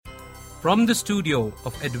From the studio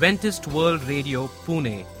of Adventist World Radio,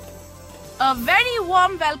 Pune, a very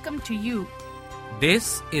warm welcome to you.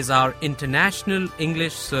 This is our International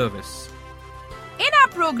English Service. In our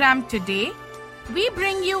program today, we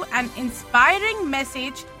bring you an inspiring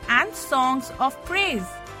message and songs of praise.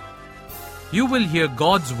 You will hear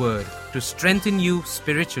God's Word to strengthen you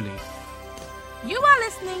spiritually. You are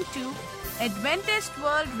listening to Adventist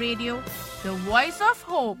World Radio, the voice of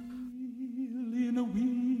hope. In a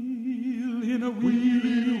wheel,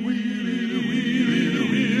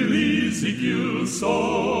 Ezekiel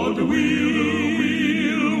saw the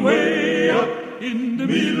wheel way up in the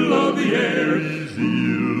middle of the air.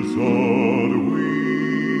 Ezekiel saw the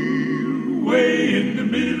wheel way in the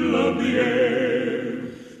middle of the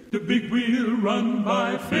air. The big wheel run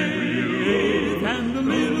by faith, and the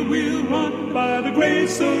little wheel run by the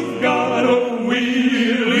grace of God. A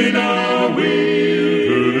wheel in a wheel,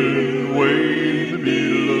 turning way in the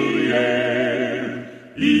middle of the air.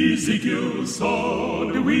 Ezekiel saw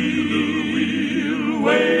the wheel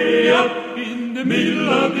way up in the middle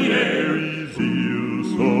of the air. Ezekiel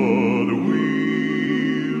saw the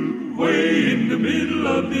wheel way in the middle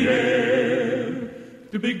of the air.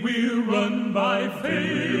 The big wheel run by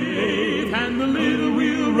faith, and the little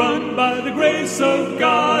wheel run by the grace of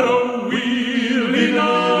God. A wheel in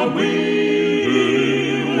a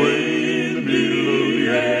wheel, way in the middle of the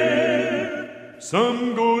air.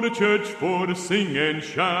 Some go to church for to sing and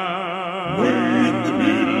shout, way in the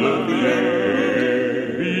middle of the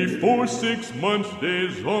air. Before 6 months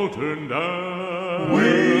they's all turned out,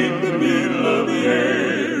 way in the middle of the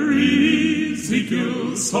air.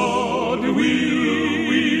 Ezekiel saw the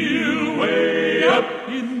wheel way up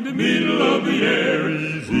in the middle of the air.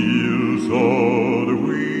 Ezekiel saw the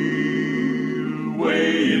wheel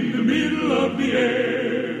way in the middle of the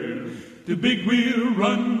air. The big wheel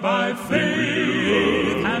run by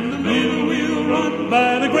faith, and the little wheel run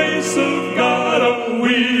by the grace of God. A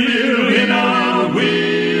wheel in a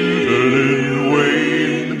wheel, turning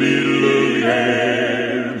way in the middle of the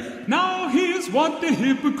air. Now here's what the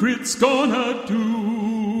hypocrite's gonna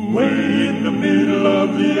do. Way in the middle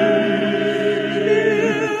of the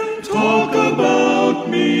air, he'll talk about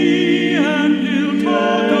me, and he'll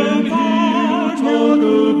talk about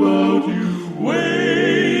you.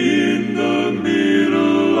 Way in the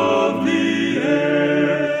middle of the air.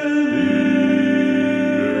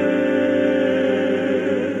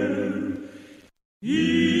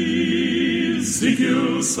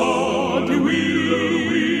 Ezekiel saw the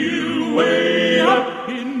wheel way up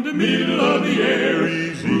in the middle of the air.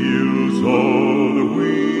 Ezekiel saw the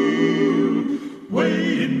wheel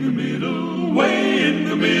way in the middle, way in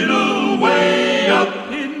the middle, way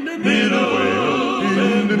up in the middle, way up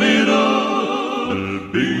in the middle. The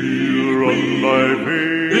big wheel run by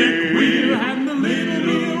faith, big wheel, and the little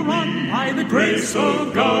wheel run by the grace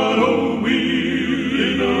of God. Oh, wheel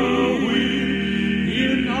in a wheel,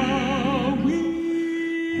 in a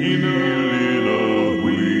wheel, in a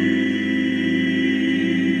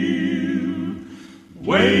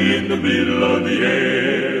way in the middle of the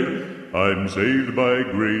air. I'm saved by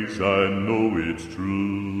grace, I know it's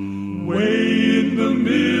true. Way in the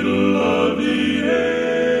middle of the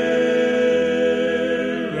air.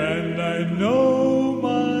 And I know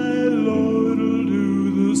my Lord will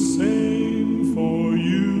do the same for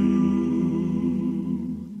you.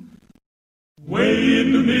 Way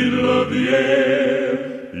in the middle of the air.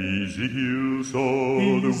 Ezekiel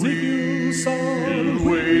saw the wheel,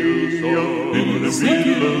 way up in the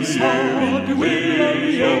middle of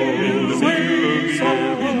the air. The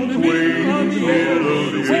wheel in the middle of the way in the middle of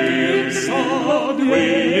the air. Saw the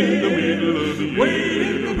way in the middle of the way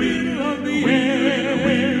in the middle of the air.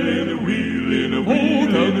 Wheel in the wheel in the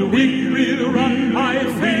wheel, the wheel run by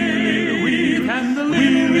faith, and the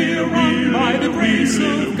little wheel run by the grace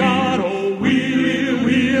of God. Oh, wheel,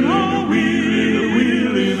 wheel, oh, wheel in the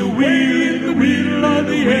wheel in the wheel in the middle of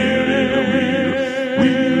the air.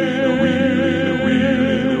 Wheel in the wheel in the wheel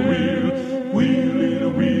in the wheel, wheel in the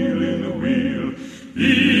wheel in the wheel.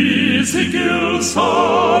 Ezekiel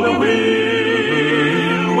saw the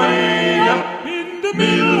wheel way up in the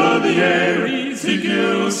middle of the air.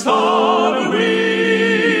 Ezekiel saw the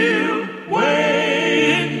wheel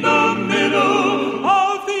way in the middle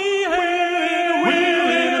of the air. Wheel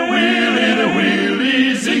in a wheel in a wheel.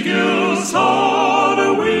 Ezekiel saw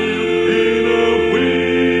the wheel in a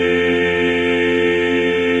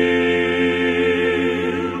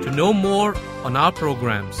wheel. To know more on our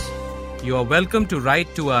programs, you are welcome to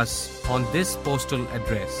write to us on this postal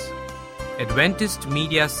address: Adventist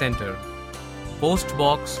Media Center, Post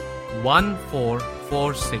Box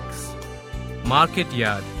 1446, Market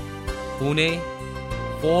Yard, Pune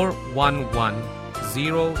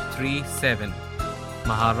 411037,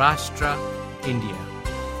 Maharashtra, India.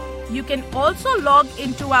 You can also log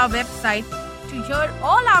into our website to hear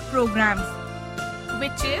all our programs,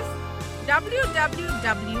 which is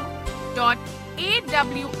www.awr.org.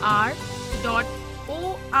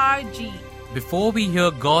 Before we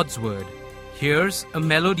hear God's word, here's a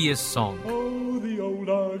melodious song. Oh, the old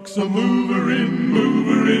ark's a mover-in,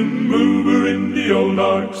 mover-in, mover-in. The old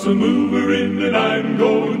ark's a mover-in, and I'm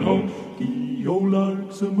going home. The old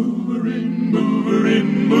ark's a mover-in,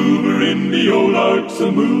 mover-in, mover-in. The old ark's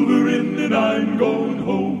a mover-in, and I'm going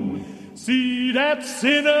home. See that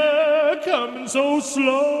sinner coming so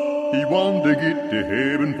slow. He wanted to get to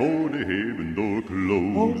heaven for the heaven door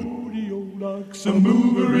closed. Oh, the old ark's a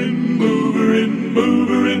mover-in, mover-in,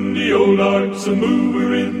 mover-in. The old ark's a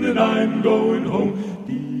mover-in, and I'm going home.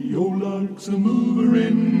 The old ark's a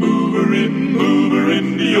mover-in, mover-in,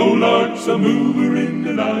 mover-in. The old ark's a mover-in,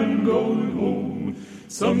 and I'm going home.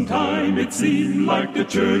 Sometime it seemed like the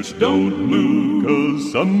church don't move,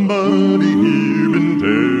 'Cause somebody here been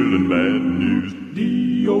telling bad news.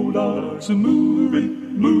 the old ark's a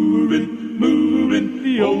moving, moving, moving.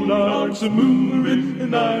 The old ark's a moving,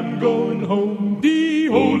 and I'm going home. The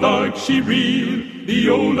old ark she reeled, the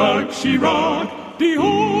old ark she rocked. The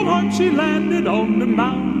old ark she landed on the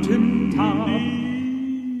mountain top.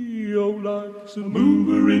 The old ark's a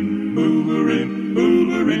mover-in, mover-in,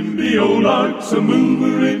 mover-in. The old ark's a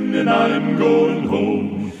mover-in, and I'm going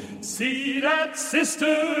home. See that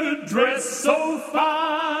sister dressed so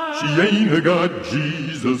fine. She ain't got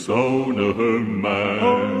Jesus on her mind.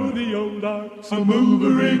 Oh, the old ark's a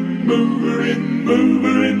mover-in, mover-in,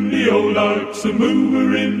 mover-in. The old ark's a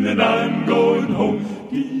mover-in, and I'm going home.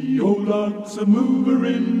 The old ark's a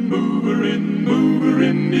mover-in, mover-in,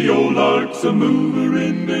 mover-in. The old ark's a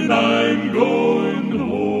mover-in, and I'm going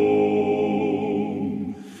home.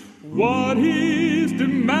 What is the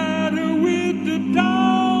matter with the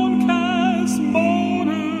downcast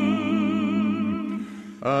mourner?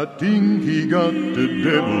 I think he got the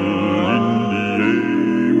devil in the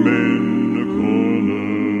amen corner.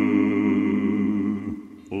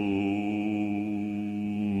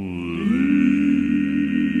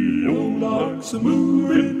 The old ark's a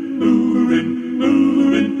mover-in, mover-in,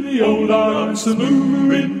 mover-in. The old ark's a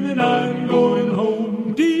mover-in, and I'm going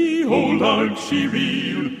home. The old ark she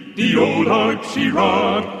reeled, the old ark she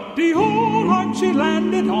rocked. The old ark she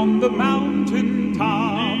landed on the mountain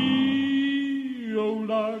top. The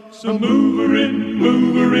old ark's a mover-in,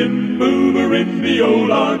 mover-in, mover-in. The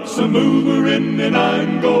old ark's a mover-in, and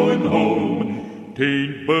I'm going home.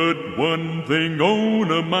 Tain't but one thing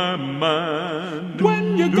on my mind.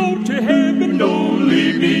 When you go to heaven, don't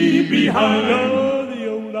leave me behind. Oh, the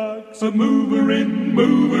old ark's a mover-in,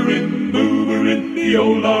 mover-in, mover-in. The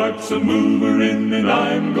old ark's a mover-in, and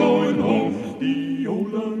I'm going home. The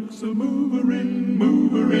old ark's a mover-in,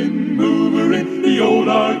 mover-in, mover-in. The old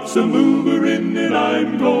ark's a mover-in, and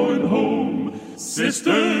I'm going home.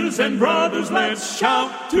 Sisters and brothers, let's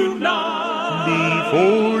shout tonight.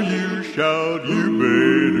 Before you shout, you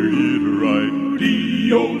better get right.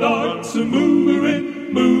 The old ark's a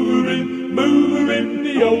mover-in, mover-in, mover-in.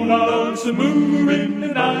 The old ark's a mover-in,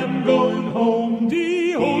 and I'm going home.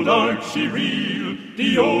 The old ark she reeled,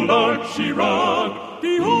 the old ark she rocked.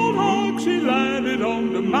 The old ark she landed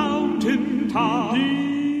on the mountain top.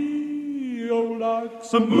 The old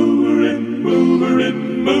ark's a mover-in,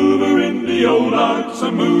 mover-in, mover-in. The old ark's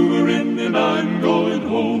a mover-in, and I'm going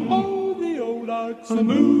home. Oh, the old ark's a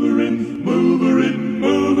mover-in, mover-in,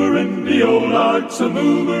 mover-in. The old ark's a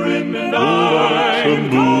mover-in, and I'm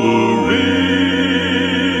going home.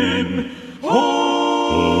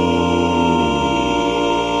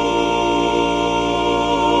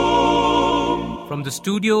 From the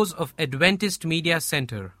studios of Adventist Media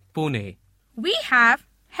Center, Pune, We have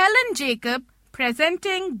Helen Jacob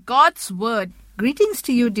presenting God's Word. Greetings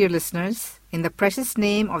to you, dear listeners, in the precious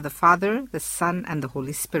name of the Father, the Son, and the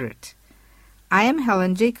Holy Spirit. I am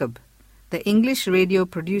Helen Jacob, the English radio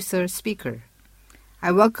producer speaker.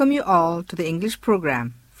 I welcome you all to the English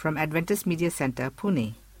program from Adventist Media Center,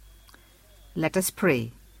 Pune. Let us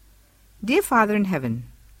pray. Dear Father in heaven,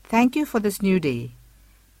 thank you for this new day.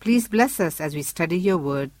 Please bless us as we study your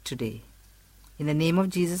word today. In the name of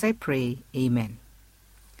Jesus I pray, Amen.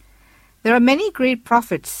 There are many great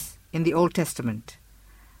prophets in the Old Testament,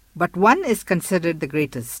 but one is considered the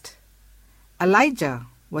greatest. Elijah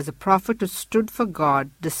was a prophet who stood for God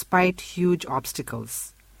despite huge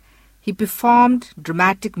obstacles. He performed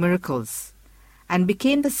dramatic miracles and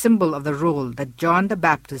became the symbol of the role that John the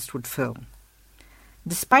Baptist would fill.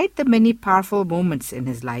 Despite the many powerful moments in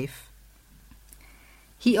his life,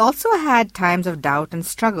 He also had times of doubt and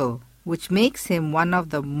struggle, which makes him one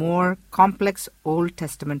of the more complex Old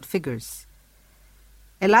Testament figures.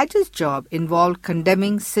 Elijah's job involved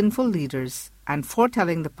condemning sinful leaders and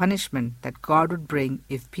foretelling the punishment that God would bring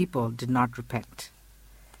if people did not repent.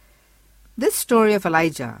 This story of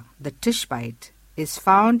Elijah, the Tishbite, is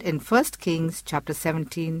found in 1 Kings chapter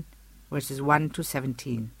 17, verses 1 to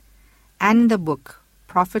 17, and in the book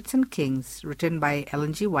Prophets and Kings, written by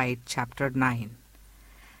Ellen G. White, chapter 9.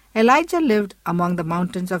 Elijah lived among the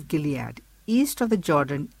mountains of Gilead, east of the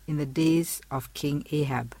Jordan, in the days of King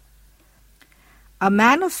Ahab. A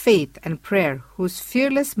man of faith and prayer whose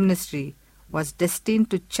fearless ministry was destined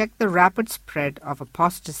to check the rapid spread of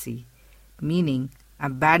apostasy, meaning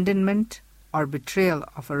abandonment or betrayal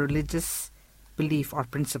of a religious belief or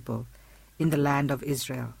principle, in the land of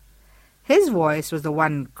Israel. His voice was the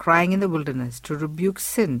one crying in the wilderness to rebuke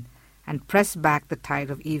sin and press back the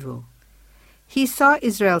tide of evil. He saw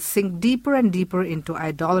Israel sink deeper and deeper into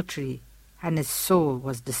idolatry, and his soul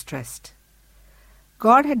was distressed.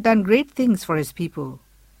 God had done great things for his people,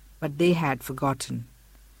 but they had forgotten.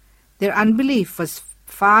 Their unbelief was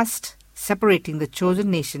fast separating the chosen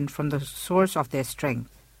nation from the source of their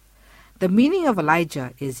strength. The meaning of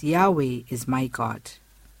Elijah is Yahweh is my God.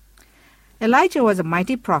 Elijah was a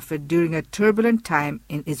mighty prophet during a turbulent time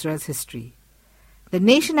in Israel's history. The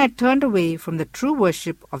nation had turned away from the true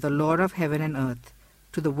worship of the Lord of heaven and earth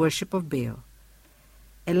to the worship of Baal.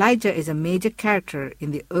 Elijah is a major character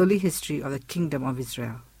in the early history of the kingdom of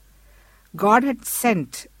Israel. God had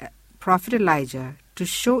sent prophet Elijah to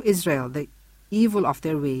show Israel the evil of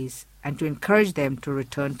their ways and to encourage them to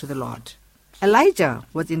return to the Lord. Elijah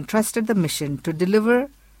was entrusted the mission to deliver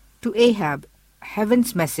to Ahab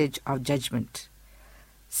heaven's message of judgment.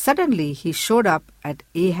 Suddenly he showed up at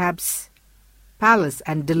Ahab's palace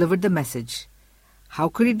and delivered the message. How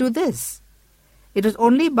could he do this? It was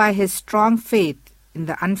only by his strong faith in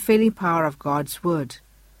the unfailing power of God's word.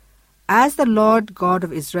 As the Lord God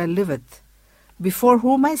of Israel liveth, before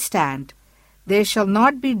whom I stand, there shall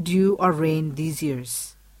not be dew or rain these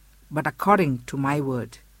years, but according to my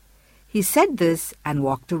word. He said this and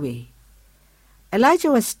walked away.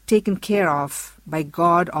 Elijah was taken care of by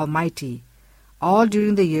God Almighty all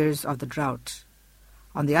during the years of the drought.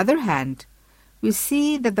 On the other hand, we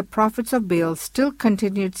see that the prophets of Baal still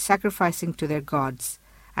continued sacrificing to their gods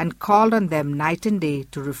and called on them night and day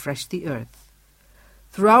to refresh the earth.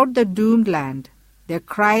 Throughout the doomed land, their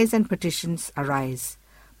cries and petitions arise,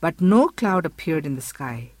 but no cloud appeared in the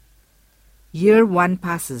sky. Year one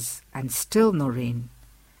passes, and still no rain.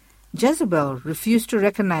 Jezebel refused to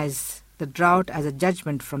recognize the drought as a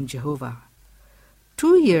judgment from Jehovah.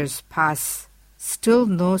 2 years pass, still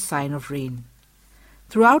no sign of rain.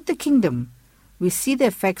 Throughout the kingdom, we see the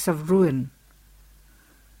effects of ruin.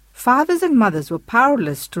 Fathers and mothers were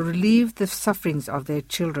powerless to relieve the sufferings of their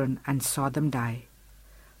children and saw them die.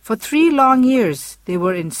 For 3 long years they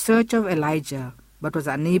were in search of Elijah, but was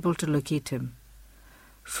unable to locate him.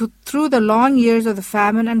 Through the long years of the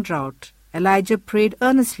famine and drought, Elijah prayed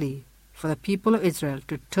earnestly for the people of Israel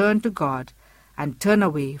to turn to God and turn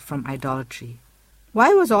away from idolatry. Why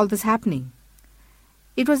was all this happening?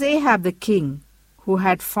 It was Ahab the king who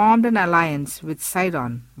had formed an alliance with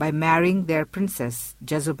Sidon by marrying their princess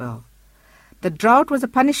Jezebel. The drought was a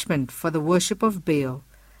punishment for the worship of Baal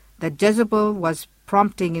that Jezebel was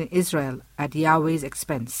prompting in Israel at Yahweh's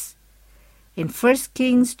expense. In 1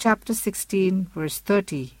 Kings chapter 16, verse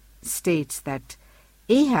 30, states that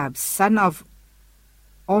Ahab, son of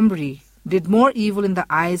Omri, did more evil in the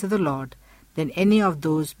eyes of the Lord than any of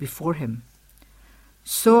those before him.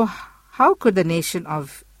 So how could the nation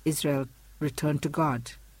of Israel return to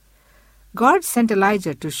God? God sent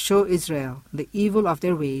Elijah to show Israel the evil of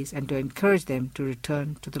their ways and to encourage them to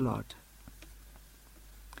return to the Lord.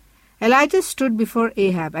 Elijah stood before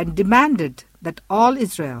Ahab and demanded that all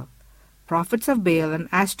Israel, prophets of Baal and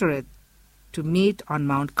Ashtoreth, to meet on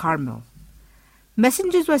Mount Carmel.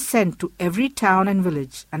 Messengers were sent to every town and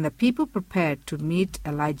village, and the people prepared to meet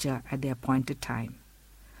Elijah at the appointed time.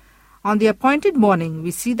 On the appointed morning,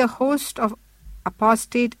 we see the host of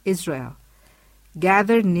apostate Israel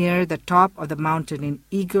gathered near the top of the mountain in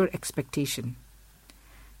eager expectation.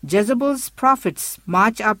 Jezebel's prophets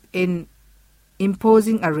march up in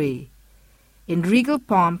imposing array. In regal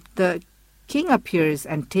pomp, the king appears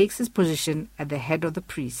and takes his position at the head of the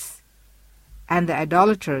priests, and the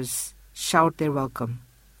idolaters shout their welcome.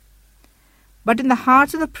 But in the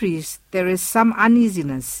hearts of the priests there is some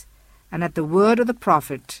uneasiness, and at the word of the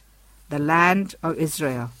prophet, the land of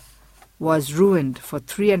Israel was ruined for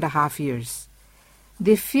 3.5 years.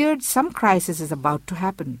 They feared some crisis is about to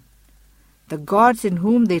happen. The gods in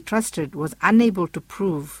whom they trusted was unable to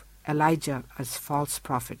prove Elijah as false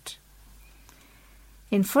prophet.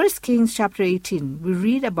 In 1 Kings chapter 18, we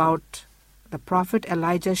read about the prophet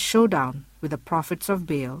Elijah's showdown with the prophets of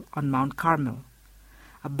Baal on Mount Carmel,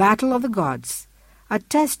 a battle of the gods, a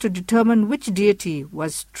test to determine which deity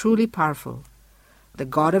was truly powerful, the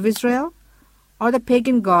God of Israel or the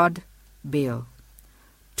pagan god Baal.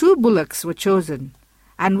 2 bullocks were chosen,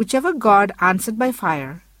 and whichever god answered by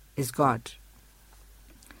fire is God.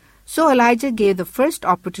 So Elijah gave the first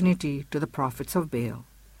opportunity to the prophets of Baal.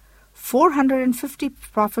 450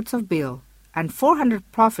 prophets of Baal and 400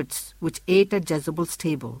 prophets which ate at Jezebel's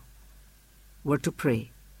table were to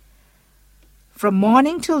pray. From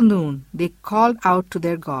morning till noon they called out to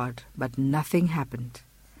their God, but nothing happened.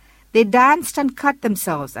 They danced and cut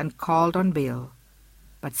themselves and called on Baal,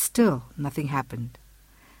 but still nothing happened.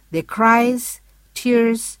 Their cries,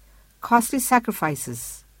 tears, costly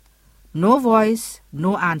sacrifices, no voice,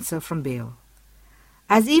 no answer from Baal.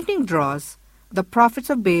 As evening draws, the prophets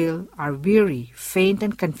of Baal are weary, faint,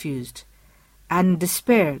 and confused, and in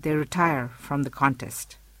despair they retire from the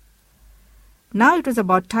contest. Now it was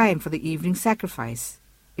about time for the evening sacrifice.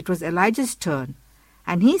 It was Elijah's turn,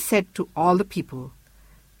 and he said to all the people,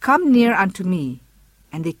 "Come near unto me."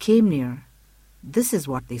 And they came near. This is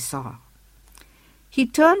what they saw. He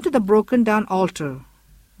turned to the broken-down altar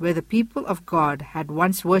where the people of God had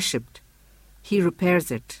once worshipped. He repairs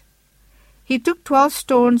it. He took 12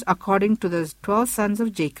 stones according to the 12 sons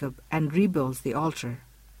of Jacob and rebuilds the altar.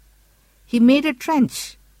 He made a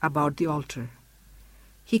trench about the altar.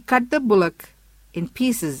 He cut the bullock in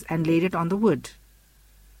pieces and laid it on the wood.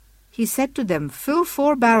 He said to them, "Fill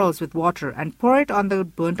 4 barrels with water and pour it on the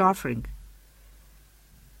burnt offering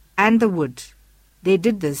and the wood." They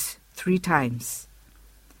did this 3 times.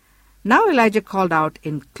 Now Elijah called out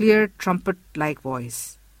in clear trumpet-like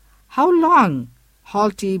voice, "How long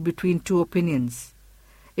halt ye between 2 opinions?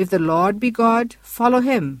 If the Lord be God, follow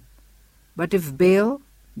him. But if Baal,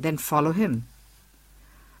 then follow him."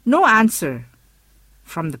 No answer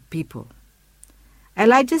from the people.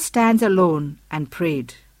 Elijah stands alone and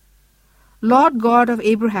prayed, "Lord God of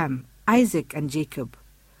Abraham, Isaac, and Jacob,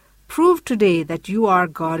 prove today that you are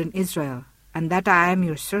God in Israel, and that I am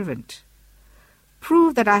your servant.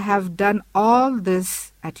 Prove that I have done all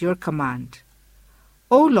this at your command.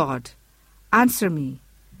 O Lord, answer me.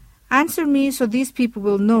 Answer me so these people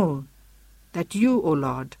will know that you, O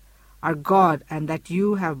Lord, are God and that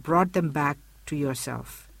you have brought them back to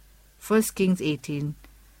yourself." 1 Kings 18,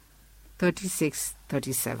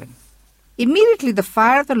 36-37. Immediately the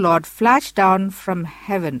fire of the Lord flashed down from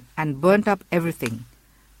heaven and burnt up everything,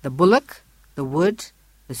 the bullock, the wood,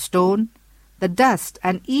 the stone, the dust,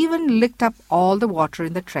 and even licked up all the water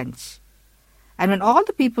in the trench. And when all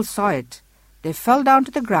the people saw it, they fell down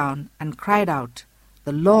to the ground and cried out,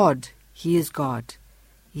 "The Lord, He is God.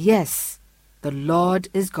 Yes, the Lord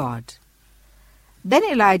is God." Then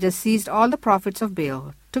Elijah seized all the prophets of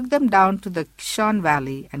Baal, took them down to the Kishon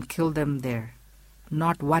valley, and killed them there.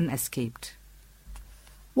 Not one escaped.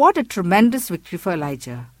 What a tremendous victory for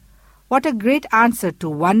Elijah! What a great answer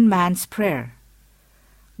to one man's prayer!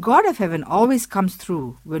 God of heaven always comes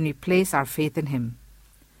through when we place our faith in Him.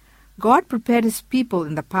 God prepared His people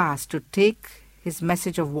in the past to take His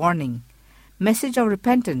message of warning, message of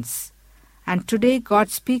repentance, and today God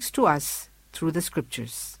speaks to us through the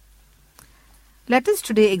Scriptures. Let us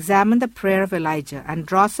today examine the prayer of Elijah and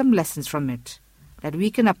draw some lessons from it that we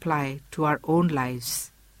can apply to our own lives.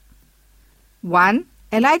 1.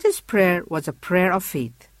 Elijah's prayer was a prayer of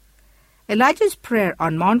faith. Elijah's prayer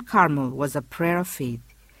on Mount Carmel was a prayer of faith.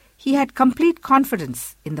 He had complete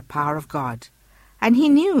confidence in the power of God, and he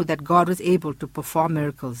knew that God was able to perform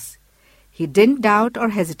miracles. He didn't doubt or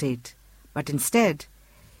hesitate, but instead,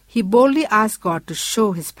 he boldly asked God to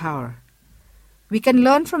show His power. We can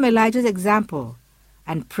learn from Elijah's example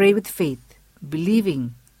and pray with faith,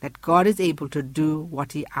 believing that God is able to do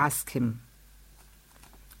what He asks Him.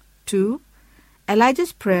 2.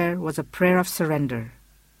 Elijah's prayer was a prayer of surrender.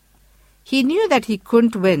 He knew that he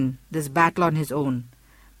couldn't win this battle on his own,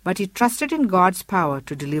 but he trusted in God's power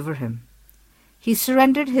to deliver him. He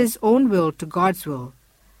surrendered his own will to God's will,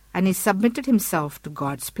 and he submitted himself to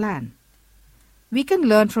God's plan. We can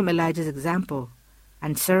learn from Elijah's example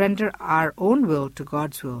and surrender our own will to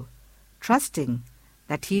God's will, trusting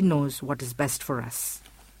that He knows what is best for us.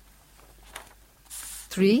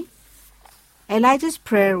 3. Elijah's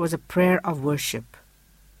prayer was a prayer of worship.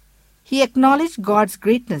 He acknowledged God's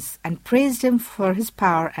greatness and praised Him for His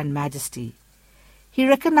power and majesty. He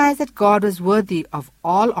recognized that God was worthy of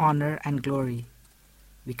all honor and glory.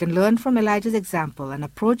 We can learn from Elijah's example and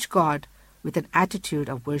approach God with an attitude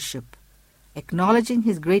of worship, acknowledging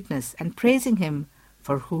his greatness and praising him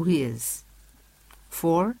for who he is.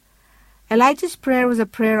 4. Elijah's prayer was a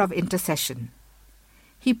prayer of intercession.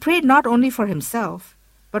 He prayed not only for himself,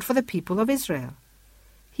 but for the people of Israel.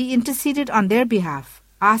 He interceded on their behalf,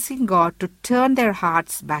 asking God to turn their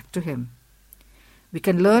hearts back to him. We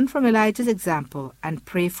can learn from Elijah's example and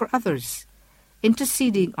pray for others,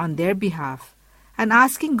 interceding on their behalf and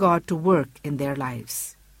asking God to work in their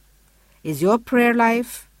lives. Is your prayer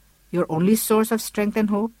life your only source of strength and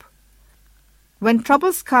hope? When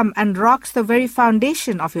troubles come and rocks the very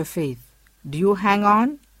foundation of your faith, do you hang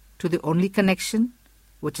on to the only connection,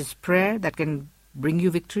 which is prayer, that can bring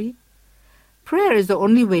you victory? Prayer is the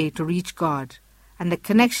only way to reach God and the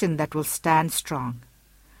connection that will stand strong.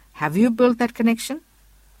 Have you built that connection?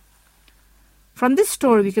 From this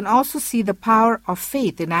story, we can also see the power of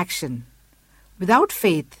faith in action. Without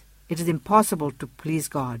faith, it is impossible to please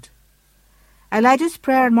God. Elijah's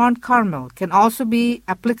prayer at Mount Carmel can also be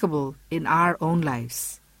applicable in our own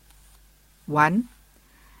lives. 1.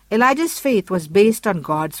 Elijah's faith was based on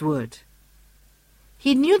God's word.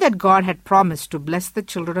 He knew that God had promised to bless the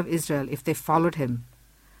children of Israel if they followed him,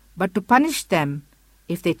 but to punish them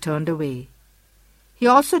if they turned away. He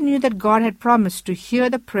also knew that God had promised to hear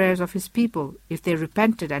the prayers of his people if they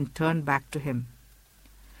repented and turned back to him.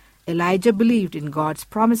 Elijah believed in God's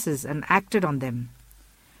promises and acted on them.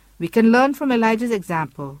 We can learn from Elijah's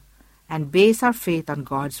example and base our faith on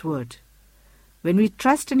God's word. When we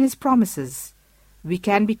trust in his promises, we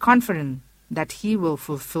can be confident that he will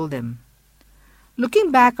fulfill them.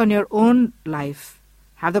 Looking back on your own life,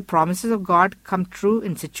 have the promises of God come true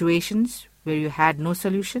in situations where you had no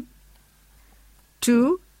solution?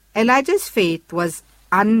 2. Elijah's faith was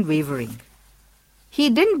unwavering.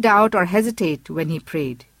 He didn't doubt or hesitate when he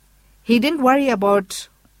prayed. He didn't worry about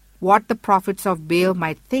what the prophets of Baal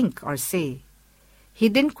might think or say. He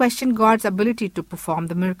didn't question God's ability to perform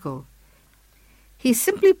the miracle. He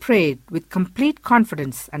simply prayed with complete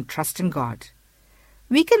confidence and trust in God.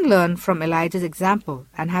 We can learn from Elijah's example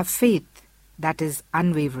and have faith that is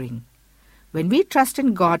unwavering. When we trust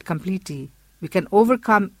in God completely, we can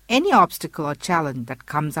overcome any obstacle or challenge that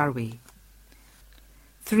comes our way.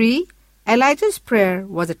 3. Elijah's prayer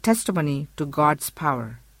was a testimony to God's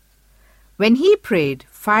power. When he prayed,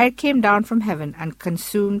 fire came down from heaven and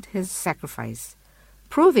consumed his sacrifice,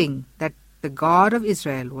 proving that the God of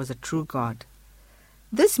Israel was a true God.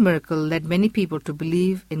 This miracle led many people to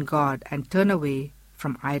believe in God and turn away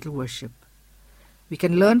from idol worship. We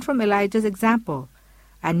can learn from Elijah's example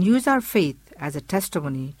and use our faith as a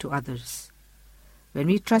testimony to others. When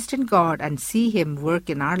we trust in God and see him work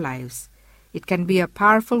in our lives, it can be a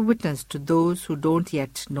powerful witness to those who don't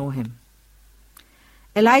yet know him.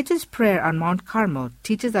 Elijah's prayer on Mount Carmel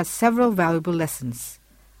teaches us several valuable lessons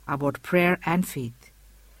about prayer and faith.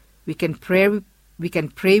 We can pray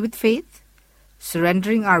with faith,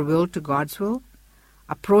 surrendering our will to God's will,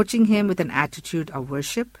 approaching him with an attitude of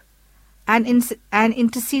worship, and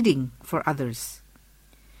interceding for others.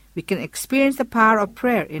 We can experience the power of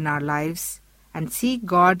prayer in our lives and see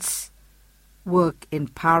God's work in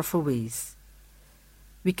powerful ways.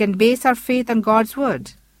 We can base our faith on God's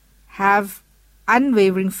word, have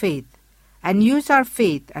unwavering faith, and use our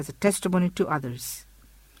faith as a testimony to others.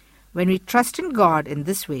 When we trust in God in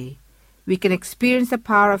this way, we can experience the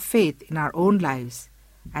power of faith in our own lives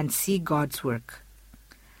and see God's work.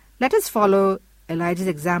 Let us follow Elijah's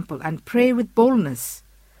example and pray with boldness,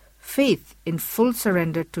 faith in full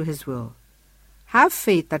surrender to his will. Have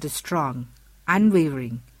faith that is strong,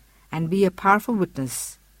 unwavering, and be a powerful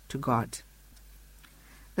witness to God.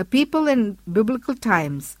 The people in biblical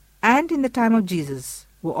times and in the time of Jesus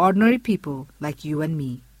were ordinary people like you and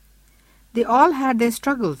me. They all had their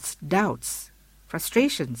struggles, doubts,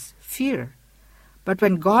 frustrations, fear. But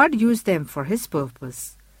when God used them for his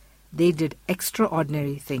purpose, they did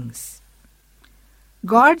extraordinary things.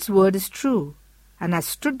 God's word is true and has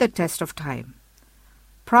stood the test of time.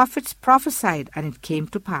 Prophets prophesied and it came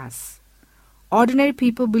to pass. Ordinary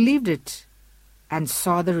people believed it and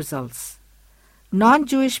saw the results.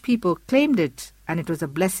 Non-Jewish people claimed it and it was a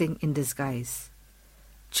blessing in disguise.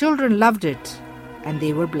 Children loved it and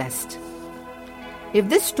they were blessed. If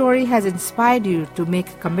this story has inspired you to make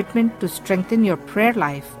a commitment to strengthen your prayer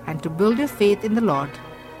life and to build your faith in the Lord,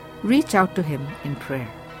 reach out to him in prayer.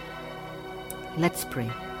 Let's pray.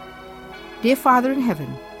 Dear Father in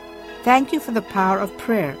heaven, thank you for the power of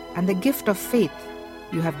prayer and the gift of faith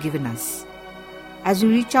you have given us. As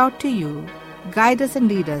we reach out to you, guide us and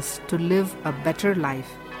lead us to live a better life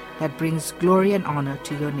that brings glory and honor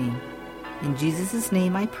to your name. In Jesus'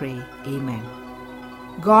 name I pray, amen.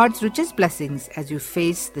 God's richest blessings as you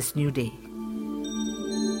face this new day.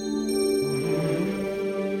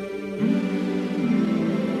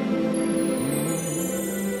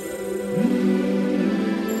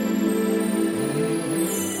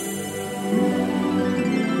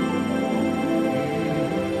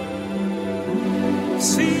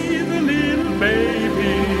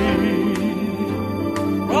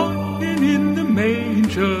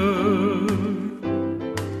 manger.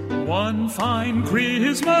 One fine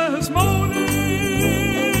Christmas morning,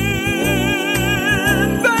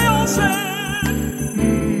 they all said,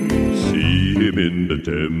 See him in the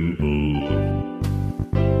temple,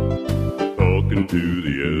 talking to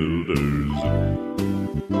the elders,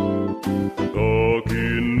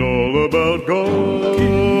 talking all about God.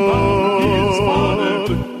 his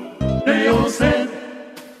father. They all said,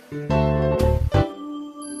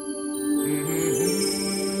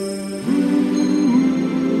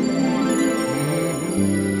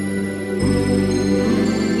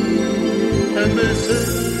 And they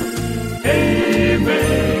said,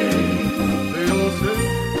 Amen. they all said,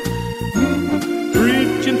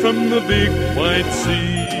 preaching from the big white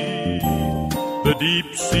sea, the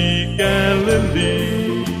deep sea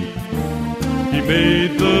Galilee. He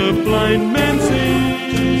made the blind man see,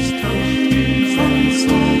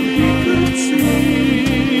 So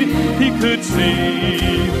he could see.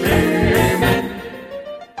 Amen.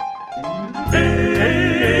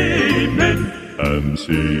 Amen. I'm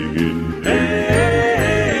singing,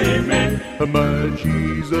 Amen. my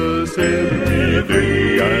Jesus every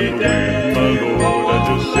day. I'm with my Lord, I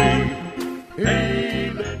just sing,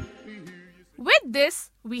 hey, let me hear you. With this,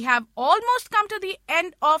 we have almost come to the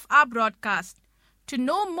end of our broadcast. To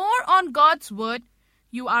know more on God's Word,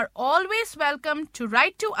 you are always welcome to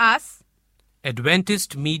write to us.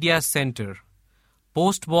 Adventist Media Center,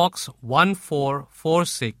 Post Box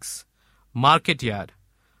 1446, Market Yard,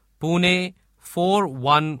 Pune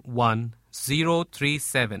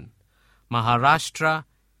 411037, Maharashtra,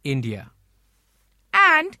 India.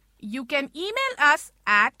 And you can email us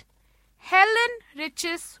at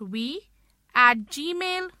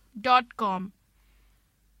helenrichesv@gmail.com.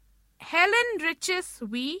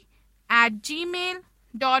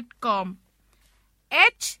 helenrichesv@gmail.com.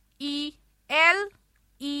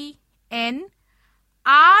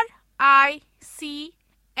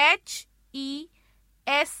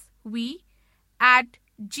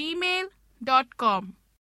 HELENRICHESV@gmail.com.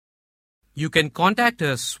 You can contact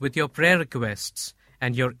us with your prayer requests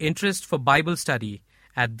and your interest for Bible study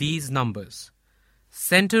at these numbers.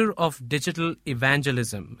 Center of Digital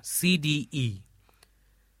Evangelism, CDE,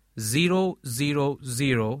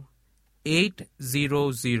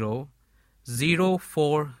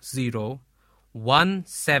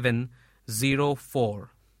 000-800-040-1704.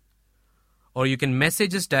 Or you can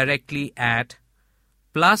message us directly at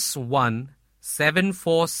 +1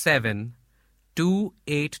 747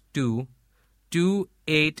 282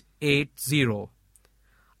 2880.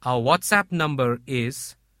 Our WhatsApp number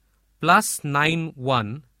is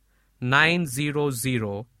 +91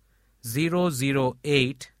 900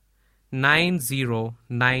 008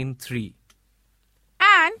 9093.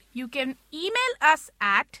 And you can email us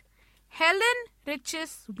at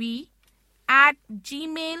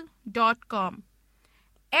helenrichesv@gmail.com.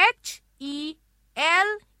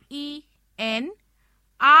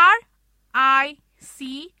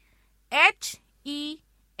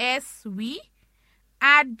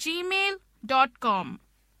 HELENRICHESV@gmail.com.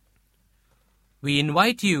 We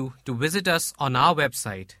invite you to visit us on our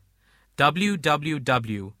website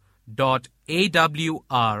www.awr.org.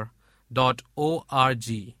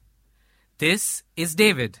 This is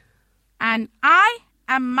David. And I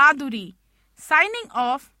am Madhuri, signing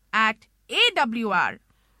off at AWR.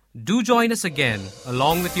 Do join us again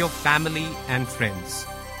along with your family and friends.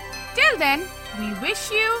 Till then, we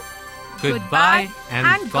wish you Goodbye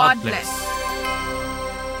and God bless.